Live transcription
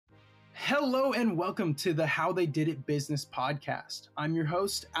Hello and welcome to the How They Did It Business Podcast. I'm your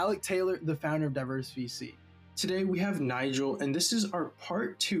host, Alec Taylor, the founder of Diverse VC. Today we have Nigel, and this is our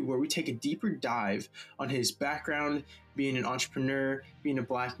part 2 where we take a deeper dive on his background, being an entrepreneur, being a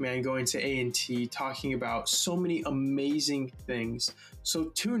Black man, going to A&T, talking about so many amazing things. So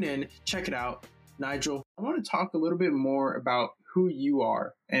tune in, check it out. Nigel, I want to talk a little bit more about who you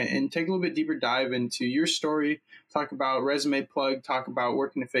are and take a little bit deeper dive into your story, talk about Resume Plug, talk about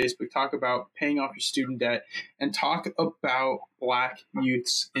working at Facebook, talk about paying off your student debt, and talk about Black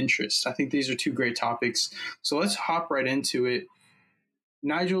youth's interests. I think these are two great topics. So let's hop right into it.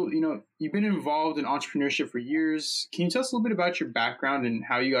 Nigel, you've been involved in entrepreneurship for years. Can you tell us a little bit about your background and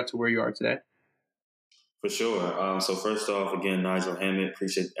how you got to where you are today? For sure. So first off, again, Nigel Hammond,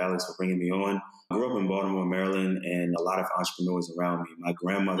 appreciate Alex for bringing me on. I grew up in Baltimore, Maryland, and a lot of entrepreneurs around me. My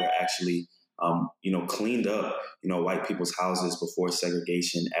grandmother actually, cleaned up, white people's houses before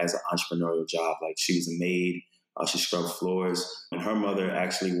segregation as an entrepreneurial job. Like she was a maid, she scrubbed floors, and her mother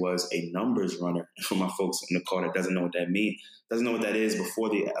actually was a numbers runner. For my folks in the call that doesn't know what that means, doesn't know what that is, before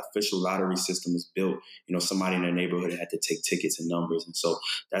the official lottery system was built, somebody in their neighborhood had to take tickets and numbers. And so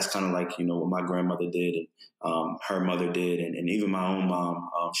that's kind of like, what my grandmother did and her mother did. And even my own mom,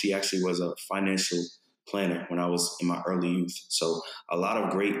 she actually was a financial planner when I was in my early youth. So a lot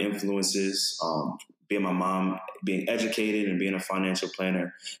of great influences, being my mom, being educated and being a financial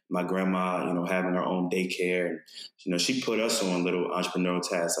planner, my grandma, having her own daycare. And, she put us on little entrepreneurial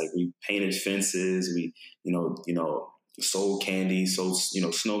tasks. Like we painted fences, we, sold candy, sold,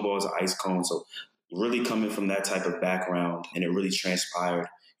 snowballs, ice cones. So really coming from that type of background, and it really transpired,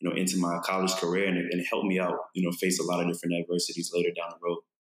 into my college career, and it helped me out, face a lot of different adversities later down the road.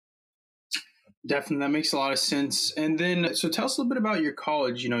 Definitely. That makes a lot of sense. And then, so tell us a little bit about your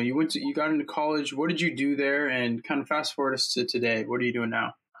college. You got into college. What did you do there? And kind of fast forward us to today. What are you doing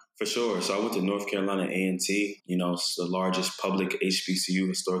now? For sure. So I went to North Carolina A&T, it's the largest public HBCU,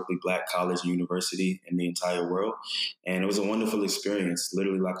 historically Black college and university in the entire world. And it was a wonderful experience,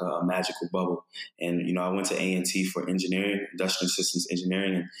 literally like a magical bubble. And, I went to A&T for engineering, industrial systems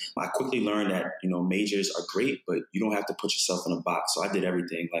engineering. And I quickly learned that, majors are great, but you don't have to put yourself in a box. So I did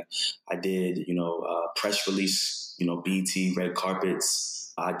everything. Like I did, press release, BT, red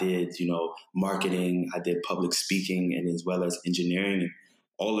carpets. I did, marketing. I did public speaking, and as well as engineering.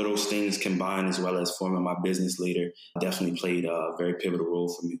 All of those things combined, as well as forming my business later, definitely played a very pivotal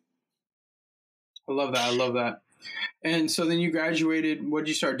role for me. I love that. And so then you graduated. What did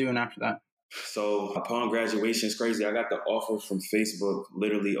you start doing after that? So upon graduation, it's crazy. I got the offer from Facebook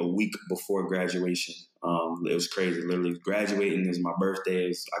literally a week before graduation. It was crazy. Literally graduating is my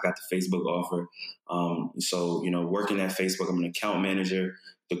birthday. I got the Facebook offer. So working at Facebook, I'm an account manager,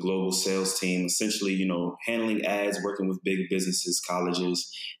 the global sales team, essentially, handling ads, working with big businesses,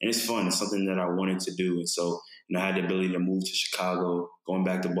 colleges. And it's fun. It's something that I wanted to do. And so, I had the ability to move to Chicago, going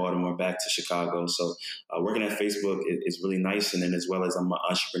back to Baltimore, back to Chicago. So working at Facebook is really nice. And then as well as I'm an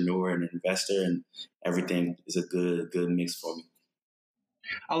entrepreneur and an investor, and everything is a good mix for me.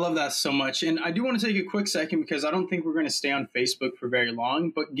 I love that so much. And I do want to take a quick second because I don't think we're going to stay on Facebook for very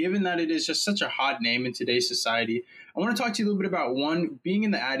long. But given that it is just such a hot name in today's society, I want to talk to you a little bit about, one, being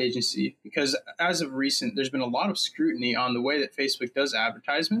in the ad agency, because as of recent, there's been a lot of scrutiny on the way that Facebook does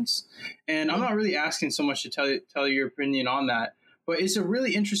advertisements. And I'm not really asking so much to tell your opinion on that, but it's a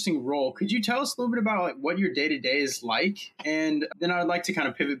really interesting role. Could you tell us a little bit about what your day-to-day is like? And then I'd like to kind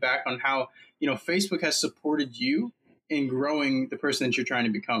of pivot back on how, Facebook has supported you in growing the person that you're trying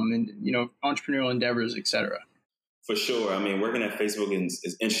to become, and, entrepreneurial endeavors, et cetera. For sure. I mean, working at Facebook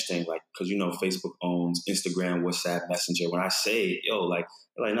is interesting, like, because, Facebook owns Instagram, WhatsApp, Messenger. When I say, no,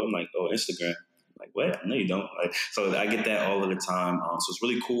 I'm like, oh, Instagram. Like, what? No, you don't. Like, so I get that all of the time. So it's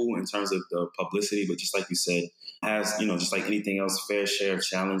really cool in terms of the publicity, but just like you said, has, just like anything else, fair share of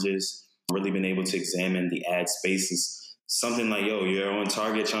challenges. Really been able to examine the ad spaces. Something like, you're on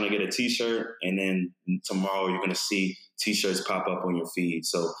Target trying to get a T-shirt, and then tomorrow you're going to see T-shirts pop up on your feed.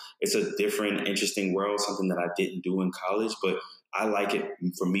 So it's a different, interesting world, something that I didn't do in college, but I like it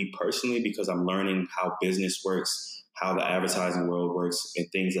for me personally because I'm learning how business works, how the advertising world works, and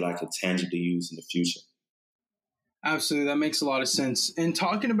things that I could tangibly use in the future. Absolutely. That makes a lot of sense. And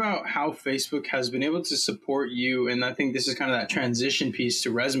talking about how Facebook has been able to support you, and I think this is kind of that transition piece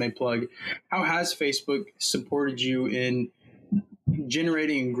to Resume Plug, how has Facebook supported you in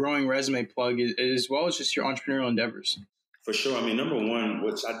generating and growing Resume Plug as well as just your entrepreneurial endeavors? For sure. I mean, number one,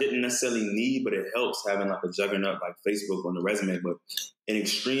 which I didn't necessarily need, but it helps having like a juggernaut like Facebook on the resume, but an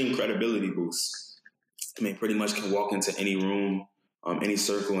extreme credibility boost. I mean, pretty much can walk into any room any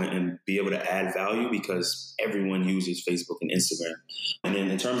circle and be able to add value because everyone uses Facebook and Instagram. And then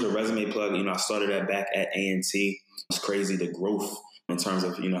in terms of Resume Plug, I started that back at A&T. It's crazy the growth in terms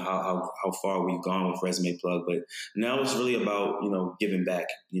of, how far we've gone with Resume Plug. But now it's really about, giving back.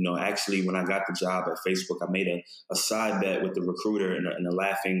 Actually, when I got the job at Facebook, I made a side bet with the recruiter in a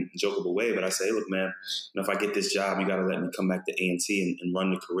laughing, jokeable way. But I say, hey, look, man, if I get this job, you got to let me come back to A&T and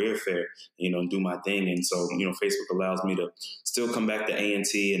run the career fair, and do my thing. And so, Facebook allows me to still come back to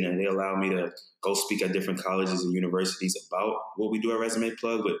A&T, and then they allow me to go speak at different colleges and universities about what we do at Resume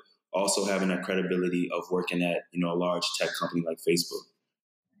Plug, but also having that credibility of working at, a large tech company like Facebook.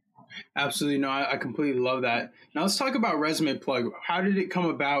 Absolutely. No, I completely love that. Now let's talk about Resume Plug. How did it come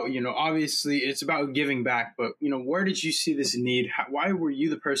about? Obviously it's about giving back, but, where did you see this need? Why were you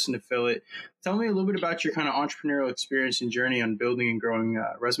the person to fill it? Tell me a little bit about your kind of entrepreneurial experience and journey on building and growing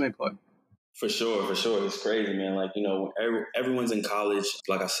Resume Plug. For sure. It's crazy, man. Like, everyone's in college.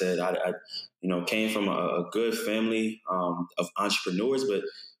 Like I said, I came from a good family of entrepreneurs, but,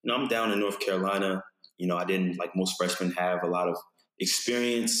 I'm down in North Carolina. I didn't, like most freshmen, have a lot of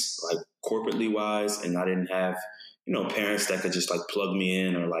experience, like corporately wise, and I didn't have, parents that could just like plug me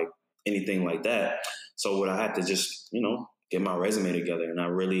in or like anything like that. So what I had to just, get my resume together, and I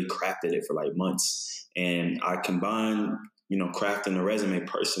really crafted it for like months. And I combined, crafting a resume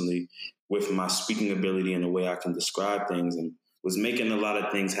personally with my speaking ability and the way I can describe things, and was making a lot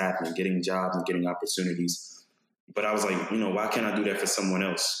of things happen, getting jobs and getting opportunities. But I was like, why can't I do that for someone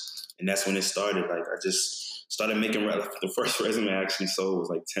else? And that's when it started. Like, I just started making the first resume I actually sold was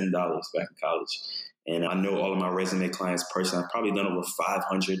like $10 back in college. And I know all of my resume clients personally. I've probably done over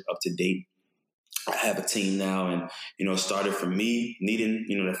 500 up to date. I have a team now, and, it started from me needing,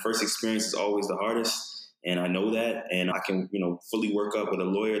 the first experience is always the hardest. And I know that, and I can, fully work up with a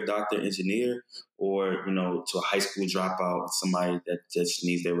lawyer, doctor, engineer, or, to a high school dropout, somebody that just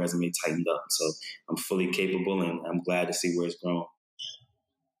needs their resume tightened up. So I'm fully capable, and I'm glad to see where it's grown.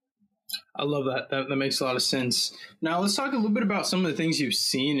 I love that. That makes a lot of sense. Now let's talk a little bit about some of the things you've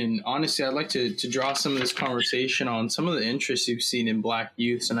seen. And honestly, I'd like to draw some of this conversation on some of the interests you've seen in Black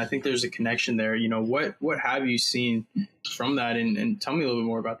youths. And I think there's a connection there. What have you seen from that? And tell me a little bit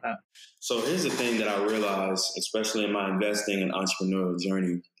more about that. So here's the thing that I realized, especially in my investing and entrepreneurial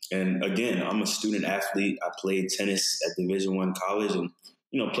journey. And again, I'm a student athlete. I played tennis at Division I college and,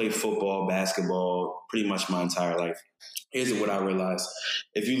 played football, basketball, pretty much my entire life. Here's what I realized.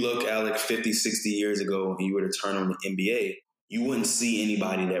 If you look, Alec, 50, 60 years ago, and you were to turn on the NBA, you wouldn't see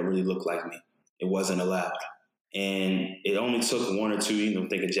anybody that really looked like me. It wasn't allowed. And it only took one or two,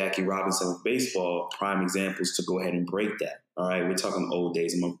 think of Jackie Robinson with baseball, prime examples to go ahead and break that. All right, we're talking old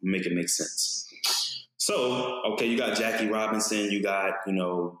days. I'm going to make it make sense. So, okay, you got Jackie Robinson, you got,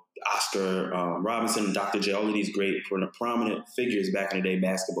 Oscar Robinson, Dr. J, all of these great prominent figures back in the day,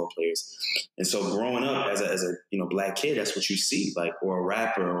 basketball players. And so growing up as a Black kid, that's what you see, like, or a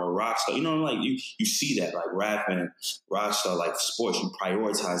rapper or a rock star, like you see that, like rapping, rock star, like sports, you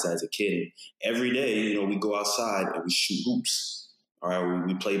prioritize that as a kid. Every day, we go outside and we shoot hoops. All right,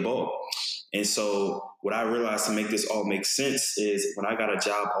 we play ball. And so what I realized to make this all make sense is when I got a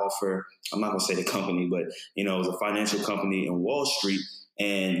job offer, I'm not going to say the company, but, it was a financial company in Wall Street.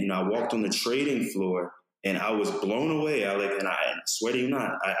 And, I walked on the trading floor and I was blown away. And I swear to you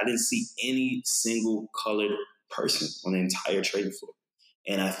not, I didn't see any single colored person on the entire trading floor.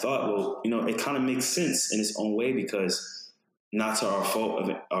 And I thought, well, it kind of makes sense in its own way because not to our fault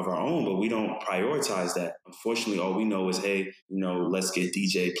of our own, but we don't prioritize that. Unfortunately, all we know is, hey, let's get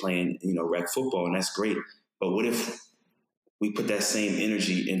DJ playing, rec football, and that's great. But what if we put that same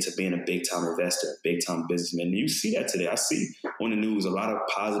energy into being a big-time investor, a big-time businessman? And you see that today. I see on the news a lot of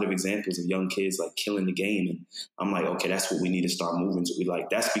positive examples of young kids like killing the game. And I'm like, okay, that's what we need to start moving to.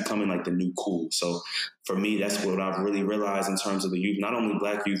 That's becoming like the new cool. So for me, that's what I've really realized in terms of the youth, not only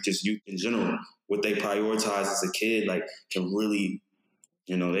Black youth, just youth in general. What they prioritize as a kid, can really,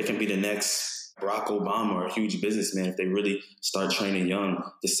 they can be the next Barack Obama or a huge businessman if they really start training young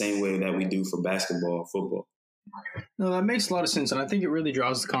the same way that we do for basketball or football. No, that makes a lot of sense. And I think it really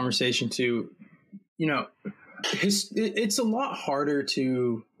draws the conversation to, it's a lot harder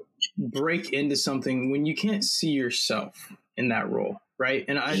to break into something when you can't see yourself in that role, right?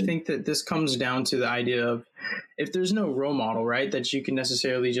 And I think that this comes down to the idea of if there's no role model, right, that you can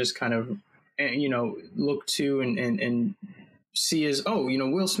necessarily just kind of, look to and see as,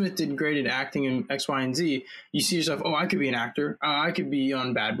 Will Smith did great at acting in X, Y, and Z. You see yourself, I could be an actor. I could be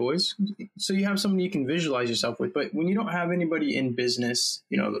on Bad Boys. So you have somebody you can visualize yourself with. But when you don't have anybody in business,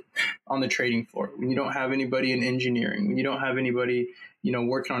 on the trading floor, when you don't have anybody in engineering, when you don't have anybody,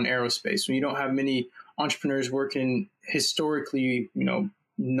 working on aerospace, when you don't have many entrepreneurs work in historically,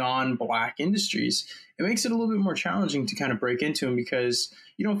 non-Black industries, it makes it a little bit more challenging to kind of break into them because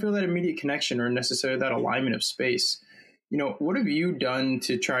you don't feel that immediate connection or necessarily that alignment of space. What have you done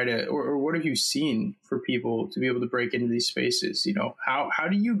to try to, or what have you seen for people to be able to break into these spaces? How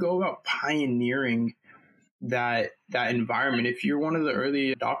do you go about pioneering that environment if you're one of the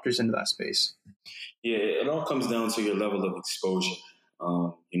early adopters into that space? Yeah, it all comes down to your level of exposure.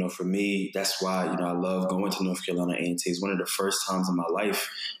 For me, that's why, I love going to North Carolina A&T. It's one of the first times in my life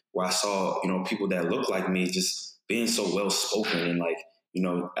where I saw, people that look like me just being so well spoken and like,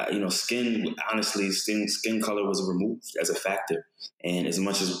 skin color was removed as a factor. And as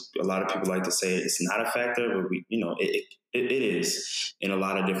much as a lot of people like to say it's not a factor, but it is in a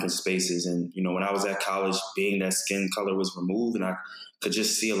lot of different spaces. And, when I was at college, being that skin color was removed and I could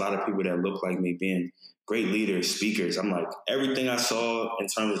just see a lot of people that look like me being great leaders, speakers. I'm like, everything I saw in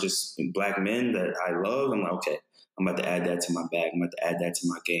terms of just Black men that I love, I'm like, okay, I'm about to add that to my bag. I'm about to add that to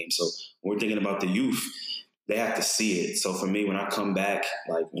my game. So when we're thinking about the youth, they have to see it. So for me, when I come back,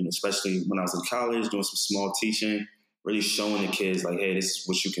 especially when I was in college, doing some small teaching, really showing the kids like, hey, this is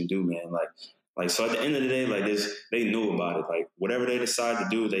what you can do, man. So at the end of the day, they knew about it. Like whatever they decide to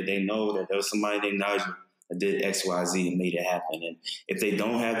do, they know that there was somebody named Nigel that did X, Y, Z and made it happen. And if they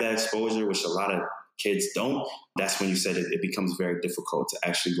don't have that exposure, which a lot of kids don't, that's when you said it becomes very difficult to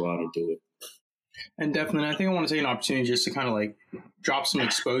actually go out and do it. And definitely, I think I want to take an opportunity just to kind of drop some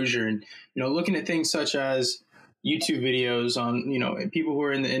exposure and, looking at things such as YouTube videos on, people who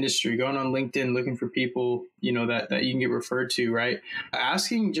are in the industry, going on LinkedIn, looking for people, that you can get referred to, right?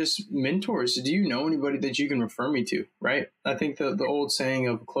 Asking just mentors, do you know anybody that you can refer me to, right? I think the old saying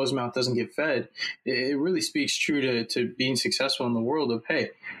of closed mouth doesn't get fed, it really speaks true to being successful in the world of,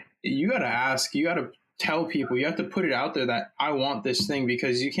 hey, you got to ask, you got to tell people, you have to put it out there that I want this thing,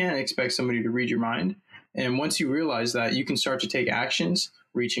 because you can't expect somebody to read your mind. And once you realize that, you can start to take actions,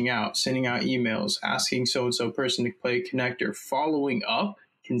 reaching out, sending out emails, asking so-and-so person to play connector, following up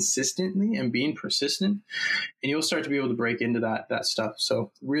consistently and being persistent, and you'll start to be able to break into that stuff.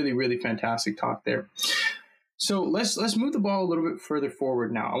 So really, really fantastic talk there. So let's move the ball a little bit further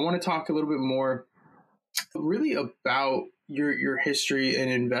forward now. I want to talk a little bit more really about your history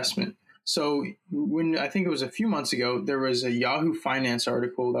and investment. So when I think it was a few months ago, there was a Yahoo Finance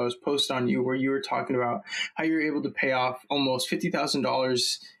article that was posted on you where you were talking about how you're able to pay off almost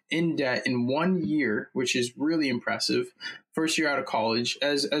 $50,000 in debt in 1 year, which is really impressive. First year out of college,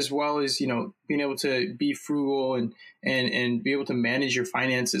 as well as, being able to be frugal and be able to manage your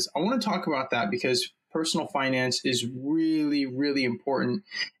finances. I want to talk about that because personal finance is really, really important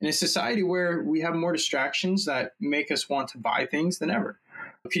in a society where we have more distractions that make us want to buy things than ever.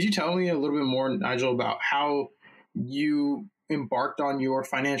 Could you tell me a little bit more, Nigel, about how you embarked on your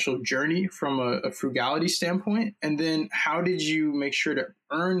financial journey from a frugality standpoint? And then how did you make sure to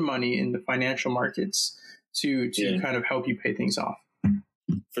earn money in the financial markets to kind of help you pay things off?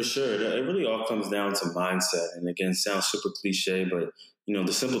 For sure. It really all comes down to mindset. And again, sounds super cliche, but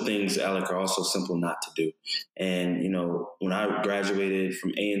the simple things, Alec, are also simple not to do. And, when I graduated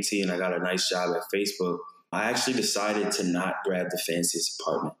from A&T and I got a nice job at Facebook, I actually decided to not grab the fanciest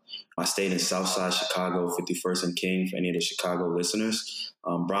apartment. I stayed in Southside Chicago, 51st and King, for any of the Chicago listeners.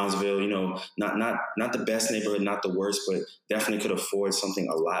 Brownsville, not the best neighborhood, not the worst, but definitely could afford something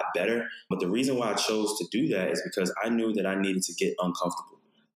a lot better. But the reason why I chose to do that is because I knew that I needed to get uncomfortable.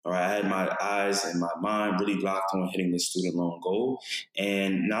 All right, I had my eyes and my mind really locked on hitting this student loan goal.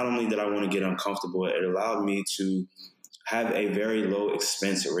 And not only did I want to get uncomfortable, it allowed me to have a very low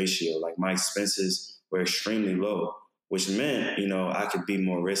expense ratio. Like my expenses were extremely low, which meant, I could be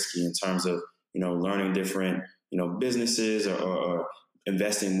more risky in terms of, learning different, businesses or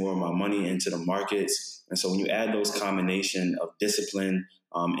investing more of my money into the markets. And so when you add those combination of discipline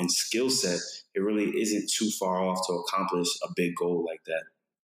and skill set, it really isn't too far off to accomplish a big goal like that.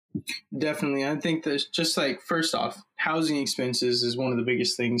 Definitely. I think that just first off, housing expenses is one of the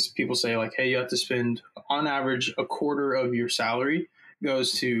biggest things. People say hey, you have to spend on average a quarter of your salary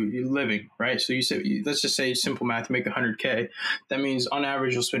goes to living, right? So you said, let's just say simple math, you make $100K. That means on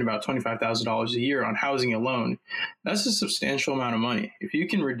average, you'll spend about $25,000 a year on housing alone. That's a substantial amount of money. If you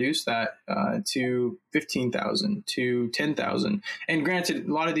can reduce that to $15,000 to $10,000, and granted,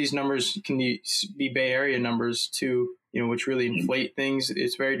 a lot of these numbers can be Bay Area numbers too, which really inflate things.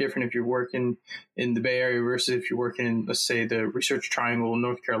 It's very different if you're working in the Bay Area versus if you're working in, let's say, the Research Triangle,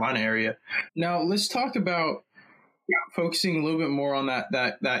 North Carolina area. Now, let's talk about focusing a little bit more on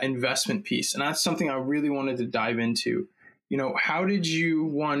that investment piece. And that's something I really wanted to dive into. How did you,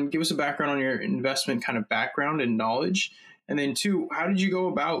 one, give us a background on your investment kind of background and knowledge? And then two, how did you go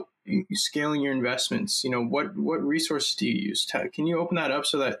about scaling your investments, what resources do you use? Can you open that up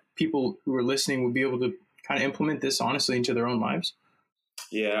so that people who are listening will be able to kind of implement this honestly into their own lives?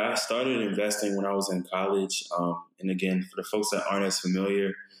 Yeah, I started investing when I was in college. And again, for the folks that aren't as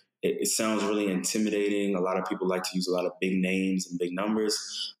familiar, it sounds really intimidating. A lot of people like to use a lot of big names and big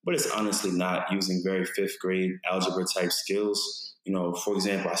numbers, but it's honestly not, using very fifth grade algebra type skills. For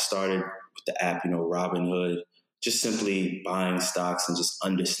example, I started with the app, Robinhood, just simply buying stocks and just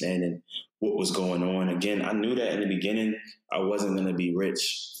understanding what was going on. Again, I knew that in the beginning, I wasn't going to be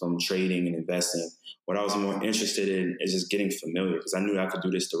rich from trading and investing. What I was more interested in is just getting familiar, because I knew I could do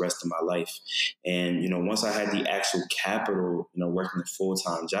this the rest of my life. And, once I had the actual capital, working a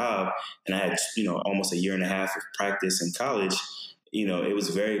full-time job, and I had, almost a year and a half of practice in college, it was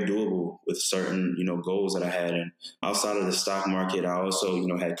very doable with certain, goals that I had. And outside of the stock market, I also,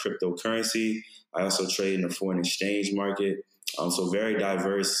 had cryptocurrency. I also trade in the foreign exchange market. So very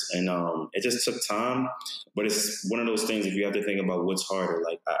diverse, and it just took time, but it's one of those things. If you have to think about what's harder,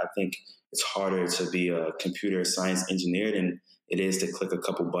 like I think it's harder to be a computer science engineer than it is to click a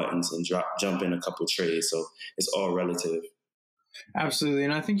couple buttons and jump in a couple trades. So it's all relative. Absolutely.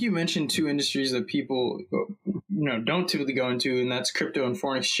 And I think you mentioned two industries that people, don't typically go into, and that's crypto and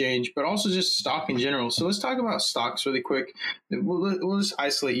foreign exchange, but also just stock in general. So let's talk about stocks really quick. We'll just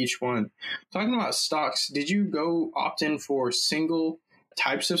isolate each one. Talking about stocks, did you go opt in for single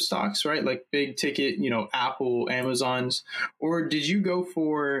types of stocks, right? Like big ticket, Apple, Amazon's, or did you go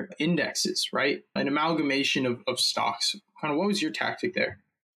for indexes, right? An amalgamation of stocks. Kind of what was your tactic there?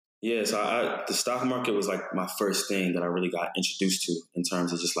 Yeah, so the stock market was like my first thing that I really got introduced to in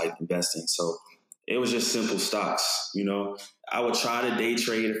terms of just like investing. So it was just simple stocks. I would try to day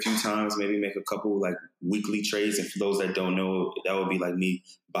trade a few times, maybe make a couple like weekly trades. And for those that don't know, that would be like me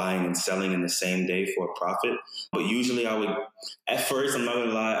buying and selling in the same day for a profit. But usually at first, I'm not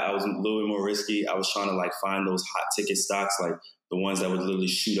gonna lie, I was a little bit more risky. I was trying to like find those hot ticket stocks, like the ones that would literally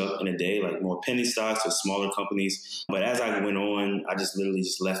shoot up in a day, like more penny stocks or smaller companies. But as I went on, I just literally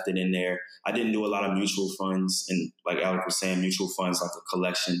just left it in there. I didn't do a lot of mutual funds. And like Alec was saying, mutual funds, like a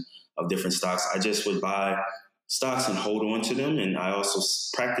collection of different stocks. I just would buy stocks and hold on to them. And I also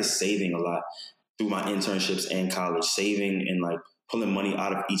practiced saving a lot through my internships and college, saving and like pulling money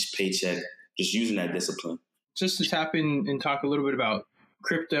out of each paycheck, just using that discipline. Just to tap in and talk a little bit about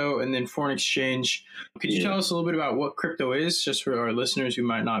crypto and then foreign exchange. Could you tell us a little bit about what crypto is, just for our listeners who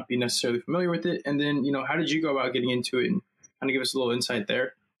might not be necessarily familiar with it? And then, how did you go about getting into it, and kind of give us a little insight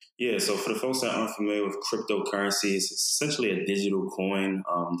there? Yeah, so for the folks that aren't familiar with cryptocurrency, it's essentially a digital coin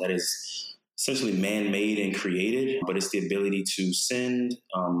that is essentially man-made and created, but it's the ability to send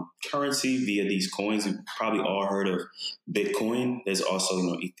currency via these coins. You've probably all heard of Bitcoin. There's also,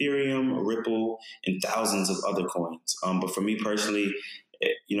 Ethereum, Ripple, and thousands of other coins. But for me personally,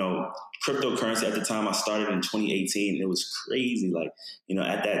 cryptocurrency at the time I started in 2018, it was crazy. Like,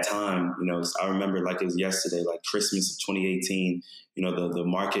 at that time, I remember like it was yesterday, like Christmas of 2018, the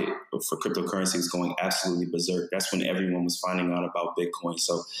market for cryptocurrency was going absolutely berserk. That's when everyone was finding out about Bitcoin.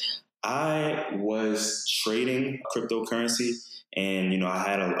 So I was trading cryptocurrency, and, I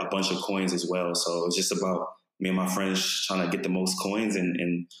had a bunch of coins as well. So it was just about me and my friends trying to get the most coins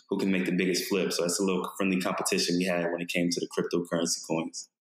and who can make the biggest flip. So it's a little friendly competition we had when it came to the cryptocurrency coins.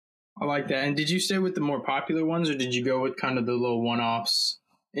 I like that. And did you stay with the more popular ones, or did you go with kind of the little one-offs?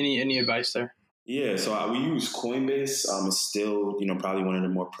 Any advice there? Yeah, so we use Coinbase. It's still, probably one of the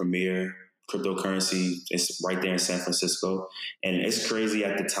more premier cryptocurrency. It's right there in San Francisco. And it's crazy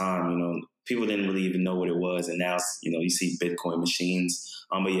at the time, people didn't really even know what it was. And now, you see Bitcoin machines.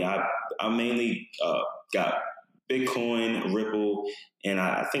 But yeah, I mainly got Bitcoin, Ripple, and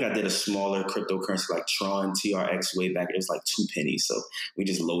I think I did a smaller cryptocurrency like Tron, TRX way back. It was like 2 pennies. So we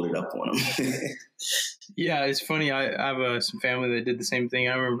just loaded up on them. Yeah, it's funny. I have some family that did the same thing.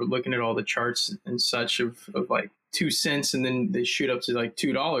 I remember looking at all the charts and such of like 2 cents, and then they shoot up to like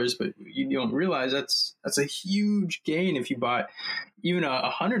 $2. But you don't realize that's a huge gain if you bought even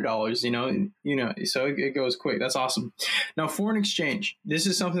 $100. So it goes quick. That's awesome. Now, foreign exchange. This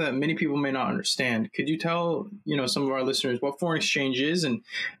is something that many people may not understand. Could you tell some of our listeners what foreign exchange is, and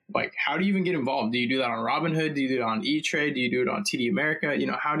like how do you even get involved? Do you do that on Robinhood? Do you do it on E-Trade? Do you do it on TD America?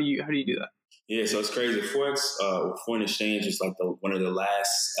 How do you do that? Yeah, so it's crazy. Foreign exchange is like one of the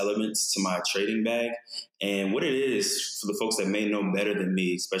last elements to my trading bag. And what it is, for the folks that may know better than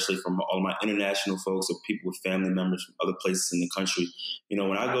me, especially from all my international folks or people with family members from other places in the country,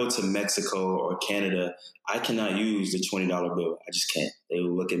 when I go to Mexico or Canada, I cannot use the $20 bill. I just can't. They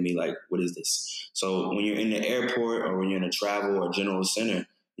will look at me like, what is this? So when you're in the airport or when you're in a travel or general center,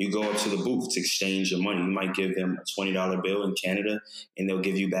 You go up to the booth to exchange your money. You might give them a $20 bill in Canada and they'll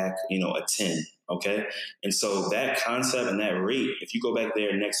give you back, a 10. Okay. And so that concept and that rate, if you go back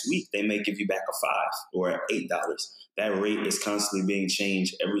there next week, they may give you back a $5 or $8. That rate is constantly being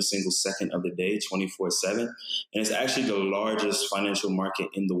changed every single second of the day, 24/7. And it's actually the largest financial market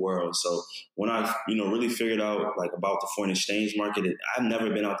in the world. So when I, really figured out like about the foreign exchange market, I've never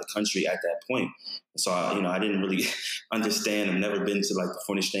been out the country at that point. So, I didn't really understand. I've never been to like the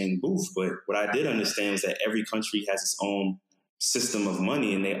foreign exchange booth. But what I did understand is that every country has its own system of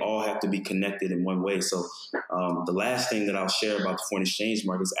money and they all have to be connected in one way. So the last thing that I'll share about the foreign exchange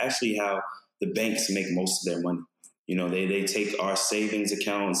market is actually how the banks make most of their money. They take our savings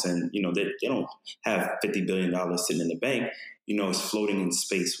accounts and, they don't have $50 billion sitting in the bank. It's floating in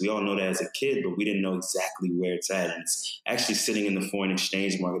space. We all know that as a kid, but we didn't know exactly where it's at. And it's actually sitting in the foreign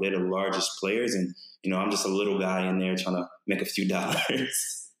exchange market. They're the largest players. And, I'm just a little guy in there trying to make a few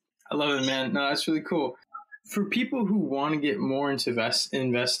dollars. I love it, man. No, that's really cool. For people who want to get more into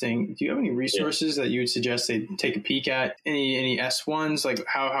investing, do you have any resources that you would suggest they take a peek at? Any S1s, like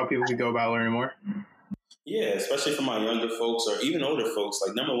how people could go about learning more? Yeah, especially for my younger folks or even older folks.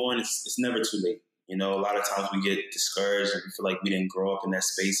 Like, number one, it's never too late. A lot of times we get discouraged and we feel like we didn't grow up in that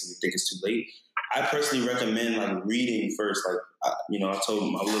space and we think it's too late. I personally recommend like reading first. Like, I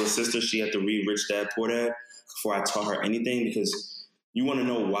told my little sister she had to read Rich Dad Poor Dad before I taught her anything, because you want to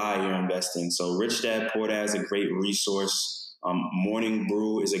know why you're investing. So Rich Dad Poor Dad is a great resource. Morning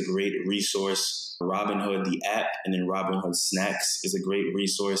Brew is a great resource. Robinhood, the app, and then Robinhood Snacks is a great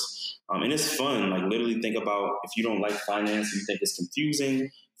resource. And it's fun. Like, literally think about, if you don't like finance, you think it's confusing,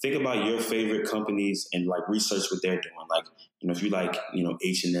 think about your favorite companies and like research what they're doing. Like, if you like,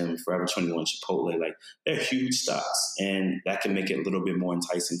 H&M, Forever 21, Chipotle, like they're huge stocks, and that can make it a little bit more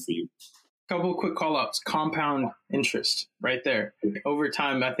enticing for you. Couple of quick call outs. Compound interest right there. Over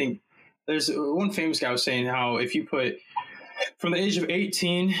time, I think there's one famous guy was saying how if you put from the age of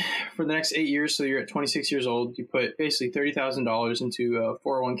 18 for the next 8 years, so you're at 26 years old, you put basically $30,000 into a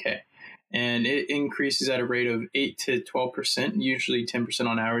 401k. And it increases at a rate of 8 to 12%, usually 10%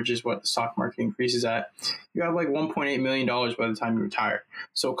 on average is what the stock market increases at. You have like $1.8 million by the time you retire.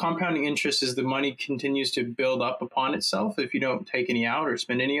 So compounding interest is the money continues to build up upon itself if you don't take any out or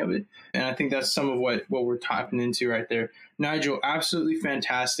spend any of it. And I think that's some of what we're tapping into right there. Nigel, absolutely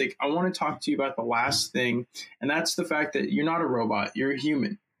fantastic. I want to talk to you about the last thing, and that's the fact that you're not a robot, you're a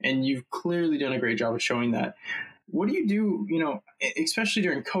human. And you've clearly done a great job of showing that. What do you do, especially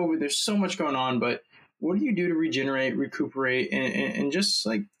during COVID, there's so much going on, but what do you do to regenerate, recuperate, and just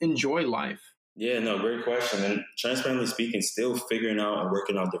like enjoy life? Yeah, no, great question. And transparently speaking, still figuring out and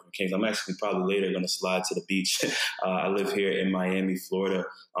working on different things. I'm actually probably later going to slide to the beach. I live here in Miami, Florida.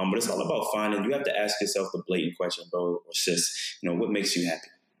 But it's all about finding, you have to ask yourself the blatant question, bro or sis, what makes you happy?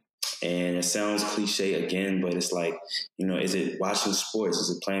 And it sounds cliche again, but it's like, is it watching sports?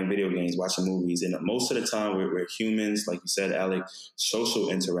 Is it playing video games, watching movies? And most of the time we're humans, like you said, Alec, social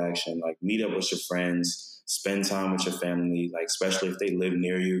interaction, like meet up with your friends, spend time with your family, like especially if they live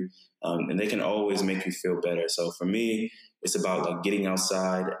near you, and they can always make you feel better. So for me, it's about like getting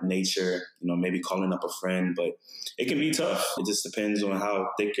outside, nature, maybe calling up a friend, but it can be tough. It just depends on how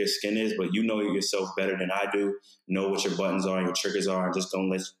thick your skin is, but you know yourself better than I do. Know what your buttons are and your triggers are, and just don't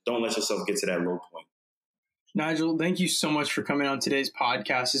let yourself get to that low point. Nigel, thank you so much for coming on today's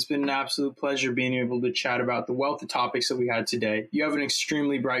podcast. It's been an absolute pleasure being able to chat about the wealth of topics that we had today. You have an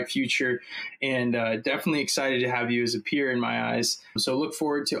extremely bright future, and definitely excited to have you as a peer in my eyes. So look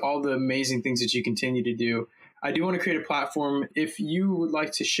forward to all the amazing things that you continue to do. I do want to create a platform. If you would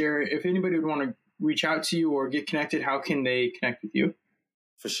like to share, if anybody would want to reach out to you or get connected, how can they connect with you?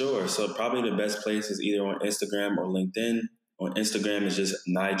 For sure. So probably the best place is either on Instagram or LinkedIn. On Instagram is just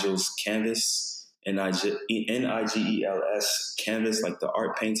Nigel's Canvas, Nigels Canvas, like the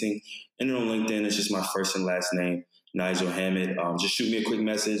art painting. And then on LinkedIn, it's just my first and last name, Nigel Hammett. Just shoot me a quick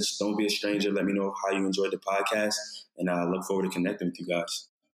message. Don't be a stranger. Let me know how you enjoyed the podcast. And I look forward to connecting with you guys.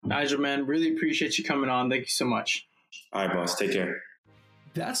 Nigel, man, really appreciate you coming on. Thank you so much. All right, boss. Take care.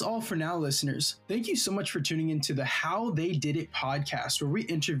 That's all for now, listeners. Thank you so much for tuning into the How They Did It podcast, where we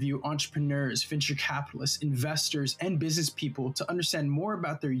interview entrepreneurs, venture capitalists, investors, and business people to understand more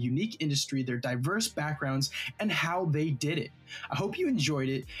about their unique industry, their diverse backgrounds, and how they did it. I hope you enjoyed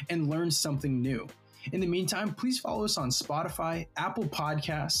it and learned something new. In the meantime, please follow us on Spotify, Apple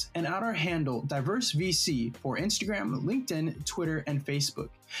Podcasts, and at our handle, DiverseVC, for Instagram, LinkedIn, Twitter, and Facebook.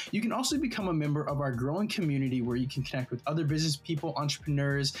 You can also become a member of our growing community where you can connect with other business people,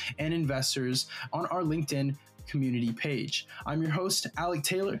 entrepreneurs, and investors on our LinkedIn community page. I'm your host, Alec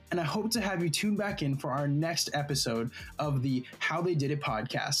Taylor, and I hope to have you tune back in for our next episode of the How They Did It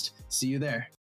podcast. See you there.